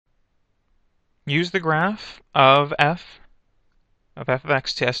Use the graph of f of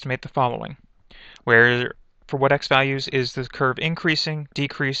x to estimate the following. Where for what x values is the curve increasing,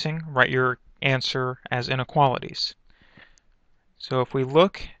 decreasing? Write your answer as inequalities. So if we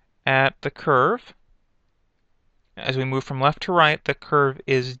look at the curve, as we move from left to right, the curve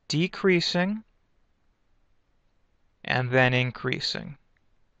is decreasing and then increasing.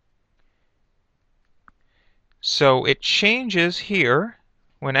 So it changes here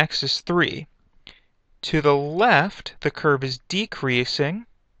when x is 3. To the left, the curve is decreasing.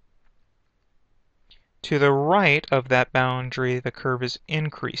 To the right of that boundary, the curve is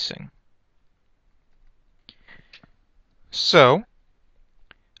increasing. So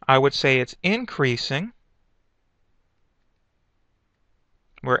I would say it's increasing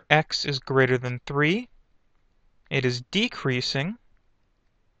where x is greater than 3. It is decreasing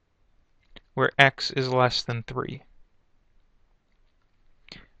where x is less than 3.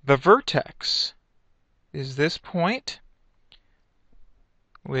 The vertex is this point,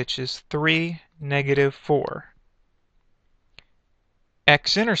 which is 3, negative 4.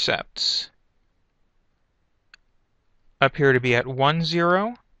 X-intercepts appear to be at 1,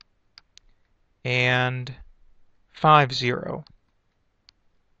 0 and 5, 0.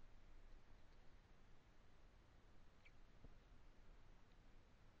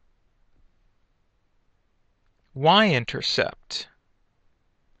 Y-intercept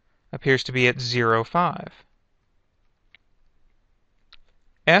appears to be at 0, 5.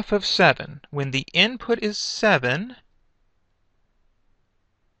 F of 7, when the input is 7,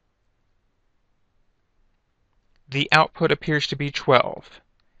 the output appears to be 12.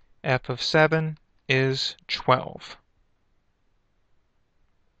 F of 7 is 12.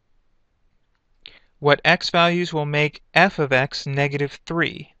 What x values will make f of x negative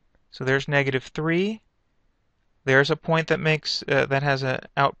 3? So there's negative 3. There's a point that makes that has an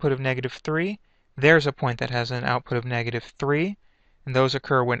output of negative 3. There's a point that has an output of negative 3. And those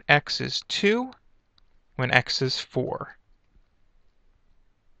occur when x is 2, when x is 4.